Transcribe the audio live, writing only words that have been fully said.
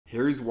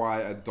Here is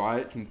why a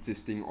diet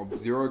consisting of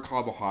 0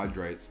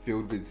 carbohydrates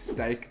filled with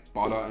steak,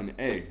 butter and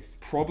eggs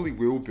probably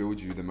will build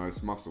you the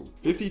most muscle.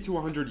 50 to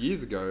 100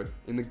 years ago,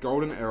 in the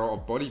golden era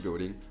of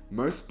bodybuilding,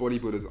 most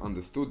bodybuilders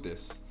understood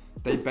this.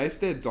 They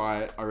based their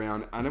diet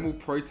around animal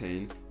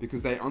protein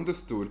because they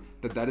understood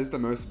that that is the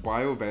most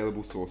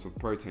bioavailable source of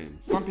protein.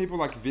 Some people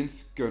like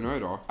Vince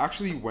Gironda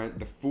actually went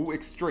the full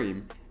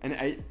extreme and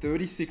ate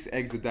 36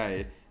 eggs a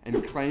day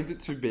and claimed it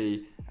to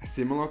be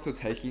similar to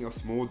taking a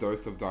small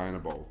dose of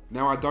Anabolic.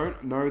 Now, I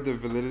don't know the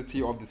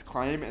validity of this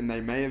claim, and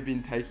they may have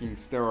been taking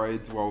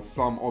steroids, well,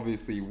 some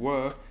obviously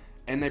were,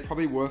 and they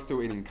probably were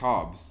still eating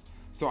carbs.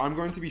 So I'm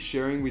going to be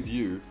sharing with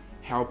you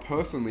how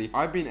personally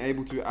I've been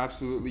able to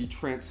absolutely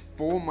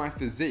transform my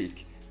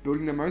physique,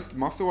 building the most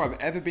muscle I've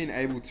ever been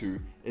able to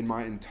in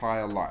my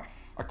entire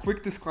life. A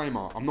quick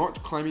disclaimer, I'm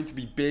not claiming to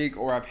be big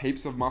or have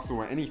heaps of muscle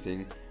or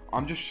anything.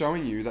 I'm just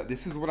showing you that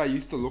this is what I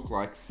used to look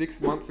like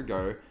 6 months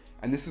ago,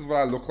 and this is what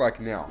I look like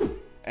now.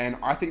 And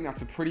I think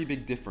that's a pretty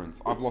big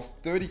difference. I've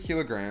lost 30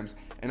 kilograms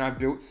and I've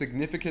built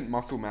significant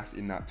muscle mass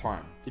in that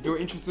time. If you're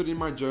interested in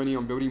my journey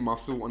on building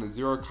muscle on a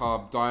 0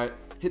 carb diet,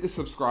 hit the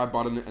subscribe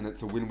button and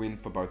it's a win-win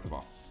for both of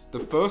us. The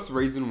first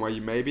reason why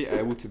you may be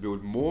able to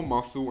build more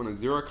muscle on a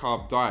 0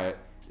 carb diet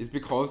is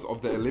because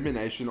of the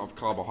elimination of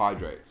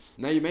carbohydrates.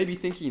 Now, you may be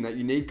thinking that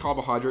you need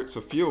carbohydrates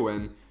for fuel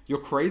and you're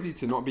crazy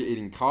to not be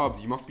eating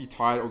carbs, you must be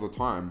tired all the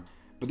time.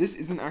 But this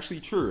isn't actually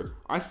true.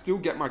 I still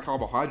get my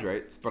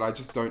carbohydrates, but I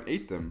just don't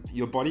eat them.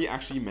 Your body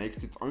actually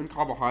makes its own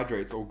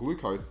carbohydrates or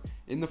glucose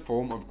in the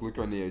form of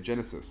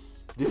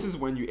gluconeogenesis. This is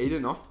when you eat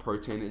enough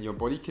protein and your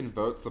body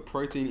converts the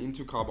protein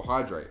into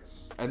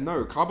carbohydrates. And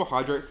no,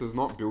 carbohydrates does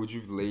not build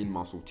you lean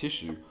muscle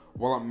tissue.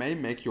 While it may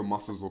make your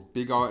muscles look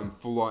bigger and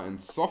fuller and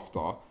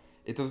softer,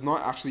 it does not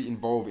actually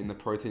involve in the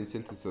protein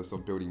synthesis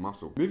of building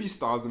muscle. Movie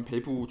stars and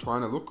people trying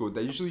to look good,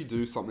 they usually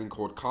do something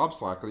called carb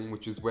cycling,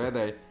 which is where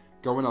they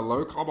go in a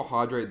low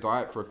carbohydrate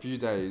diet for a few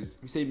days.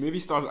 You see, movie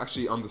stars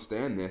actually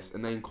understand this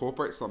and they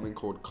incorporate something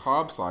called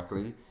carb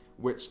cycling,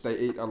 which they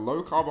eat a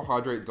low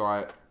carbohydrate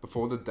diet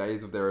before the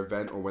days of their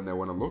event or when they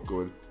want to look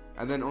good.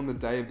 And then on the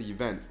day of the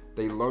event,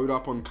 they load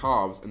up on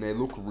carbs and they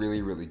look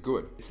really, really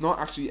good. It's not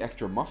actually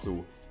extra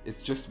muscle,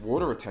 it's just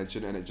water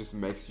retention and it just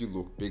makes you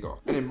look bigger.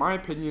 And in my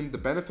opinion, the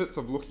benefits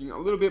of looking a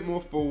little bit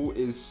more full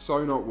is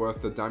so not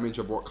worth the damage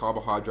of what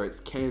carbohydrates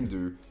can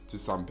do to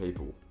some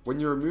people. When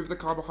you remove the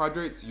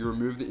carbohydrates, you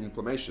remove the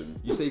inflammation.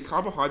 You see,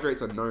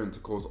 carbohydrates are known to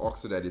cause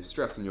oxidative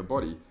stress in your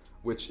body,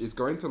 which is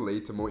going to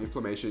lead to more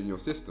inflammation in your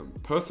system.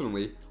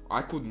 Personally,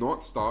 I could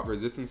not start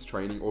resistance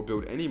training or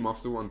build any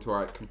muscle until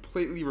I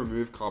completely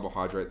removed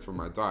carbohydrates from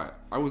my diet.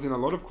 I was in a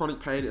lot of chronic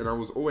pain and I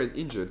was always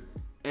injured,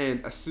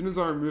 and as soon as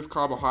I removed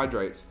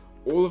carbohydrates,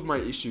 all of my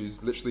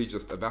issues literally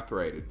just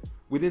evaporated.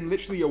 Within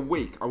literally a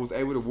week, I was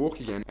able to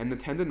walk again and the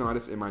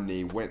tendonitis in my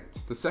knee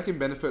went. The second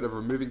benefit of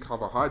removing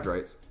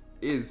carbohydrates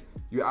is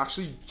you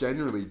actually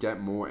generally get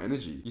more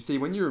energy. You see,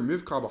 when you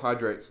remove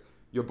carbohydrates,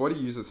 your body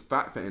uses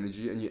fat for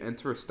energy and you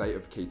enter a state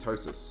of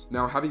ketosis.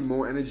 Now, having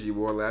more energy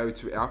will allow you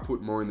to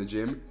output more in the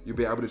gym. You'll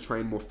be able to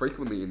train more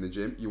frequently in the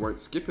gym. You won't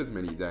skip as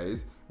many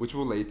days, which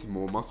will lead to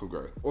more muscle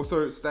growth.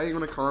 Also, staying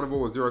on a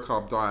carnivore or 0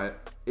 carb diet,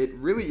 it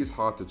really is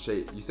hard to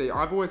cheat. You see,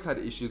 I've always had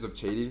issues of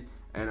cheating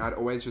and I'd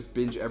always just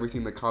binge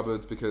everything in the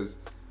cupboards because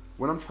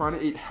when I'm trying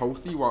to eat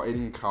healthy while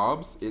eating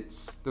carbs,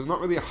 there's not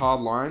really a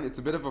hard line. It's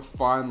a bit of a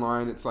fine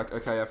line. It's like,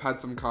 okay, I've had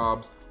some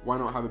carbs, why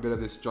not have a bit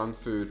of this junk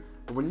food?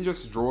 But when you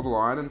just draw the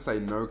line and say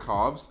no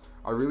carbs,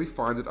 I really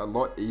find it a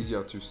lot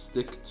easier to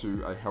stick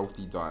to a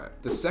healthy diet.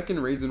 The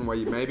second reason why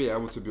you may be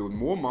able to build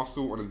more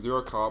muscle on a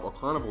 0 carb or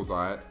carnivore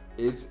diet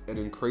is an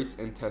increase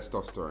in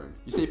testosterone.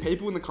 You see,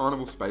 people in the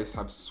carnivore space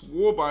have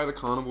swore by the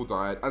carnivore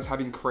diet as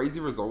having crazy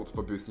results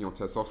for boosting your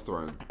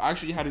testosterone. I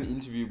actually had an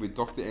interview with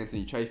Dr.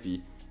 Anthony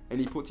Chafee, and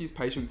he puts his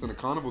patients on a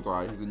carnivore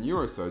diet. He's a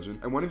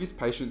neurosurgeon, and one of his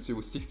patients who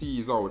was 60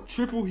 years old,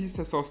 triple his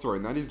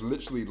testosterone. That is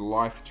literally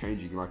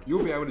life-changing. Like,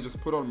 you'll be able to just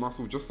put on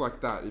muscle just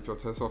like that if your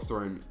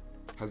testosterone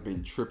has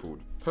been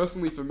tripled.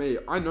 Personally for me,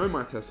 I know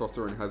my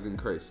testosterone has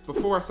increased.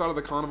 Before I started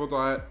the carnivore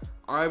diet,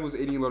 I was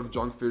eating a lot of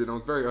junk food and I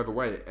was very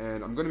overweight,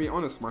 and I'm gonna be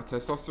honest, my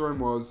testosterone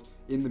was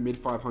in the mid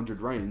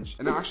 500 range,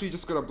 and I actually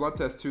just got a blood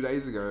test 2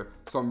 days ago,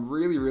 so I'm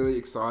really, really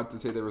excited to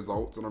see the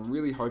results, and I'm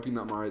really hoping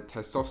that my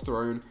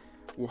testosterone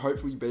will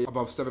hopefully be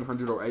above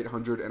 700 or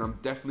 800, and I'm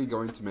definitely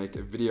going to make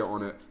a video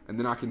on it, and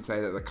then I can say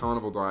that the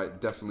carnivore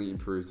diet definitely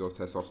improves your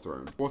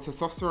testosterone. Well,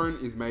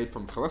 testosterone is made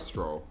from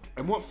cholesterol,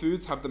 and what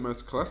foods have the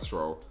most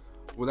cholesterol?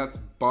 Well, that's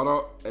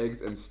butter,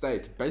 eggs, and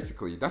steak.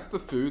 Basically, that's the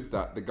foods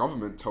that the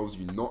government tells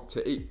you not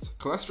to eat.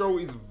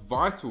 Cholesterol is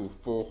vital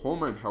for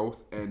hormone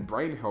health and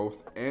brain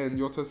health and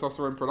your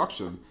testosterone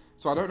production.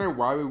 So I don't know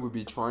why we would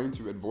be trying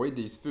to avoid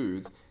these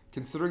foods,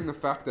 considering the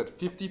fact that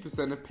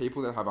 50% of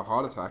people that have a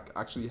heart attack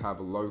actually have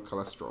low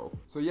cholesterol.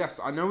 So yes,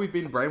 I know we've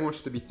been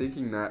brainwashed to be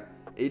thinking that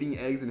eating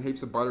eggs and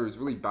heaps of butter is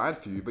really bad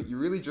for you, but you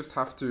really just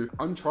have to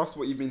untrust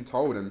what you've been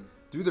told and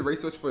do the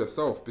research for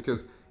yourself,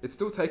 because it's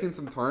still taken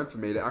some time for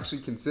me to actually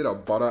consider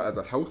butter as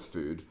a health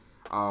food.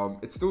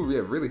 It's still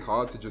really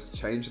hard to just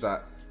change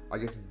that I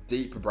guess,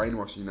 deep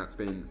brainwashing that's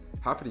been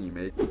happening in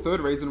me. The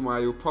third reason why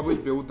you'll probably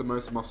build the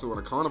most muscle on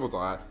a carnivore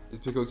diet is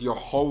because your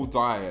whole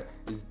diet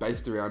is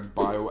based around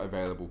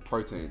bioavailable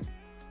protein.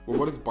 Well,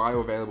 what does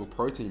bioavailable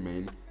protein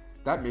mean?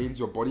 That means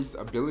your body's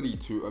ability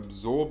to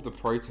absorb the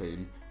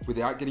protein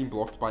without getting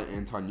blocked by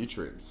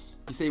anti-nutrients.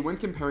 You see, when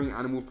comparing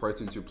animal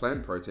protein to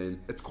plant protein,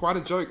 it's quite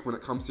a joke when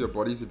it comes to your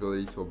body's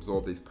ability to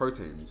absorb these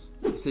proteins.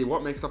 You see,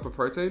 what makes up a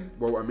protein?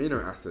 Well,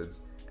 amino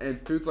acids. And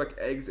foods like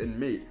eggs and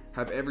meat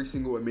have every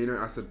single amino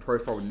acid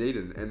profile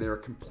needed, and they're a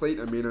complete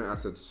amino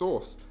acid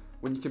source.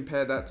 When you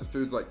compare that to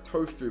foods like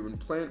tofu and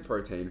plant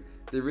protein,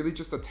 they're really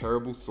just a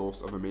terrible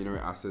source of amino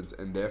acids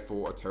and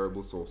therefore a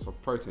terrible source of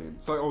protein.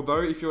 So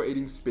although if you're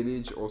eating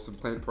spinach or some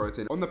plant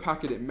protein, on the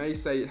packet it may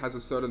say it has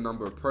a certain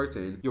number of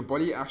protein, your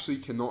body actually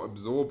cannot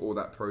absorb all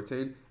that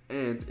protein,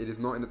 and it is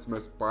not in its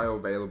most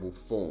bioavailable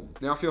form.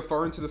 Now, if you're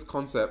foreign to this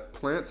concept,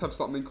 plants have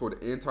something called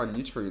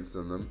anti-nutrients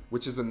in them,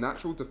 which is a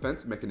natural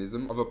defense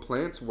mechanism of a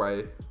plant's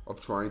way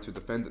of trying to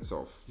defend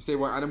itself. You see,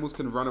 while animals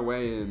can run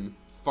away and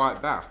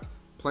fight back,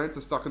 plants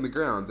are stuck in the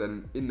ground,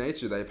 and in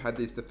nature they've had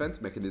these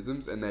defense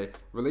mechanisms and they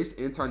release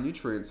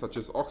anti-nutrients such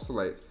as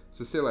oxalates,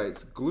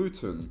 salicylates,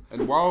 gluten.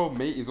 And while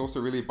meat is also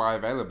really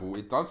bioavailable,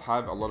 it does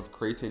have a lot of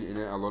creatine in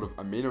it, a lot of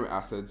amino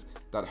acids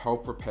that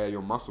help repair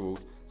your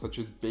muscles, such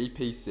as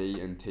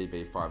BPC and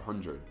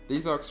TB500.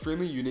 These are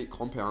extremely unique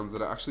compounds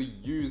that are actually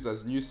used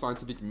as new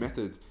scientific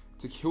methods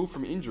to heal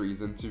from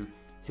injuries and to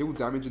heal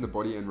damage in the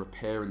body and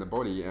repair in the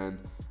body,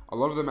 and a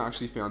lot of them are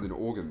actually found in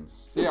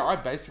organs. So yeah, I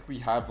basically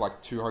have like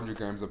 200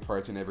 grams of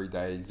protein every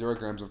day, 0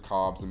 grams of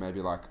carbs, and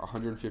maybe like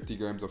 150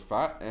 grams of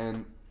fat,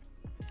 and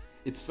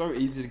it's so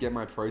easy to get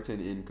my protein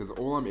in because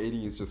all I'm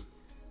eating is just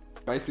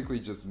basically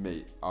just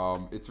meat.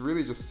 It's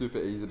really just super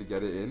easy to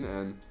get it in,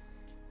 and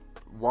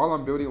while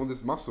I'm building all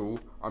this muscle,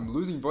 I'm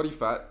losing body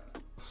fat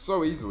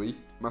so easily.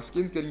 My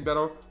skin's getting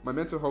better, my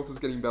mental health is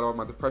getting better,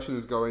 my depression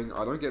is going,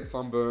 I don't get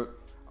sunburnt,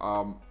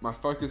 my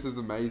focus is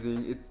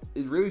amazing.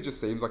 It really just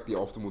seems like the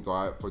optimal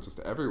diet for just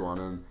everyone,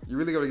 and you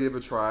really gotta give it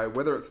a try.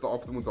 Whether it's the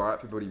optimal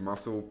diet for building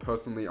muscle,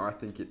 personally I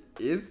think it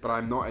is, but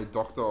I'm not a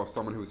doctor or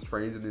someone who is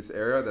trained in this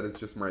area. That is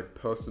just my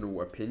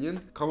personal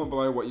opinion. Comment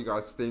below what you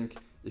guys think.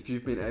 If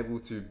you've been able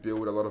to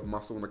build a lot of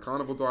muscle on the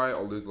carnivore diet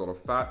or lose a lot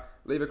of fat,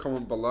 leave a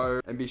comment below,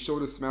 and be sure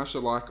to smash a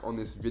like on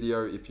this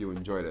video if you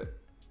enjoyed it.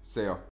 See ya.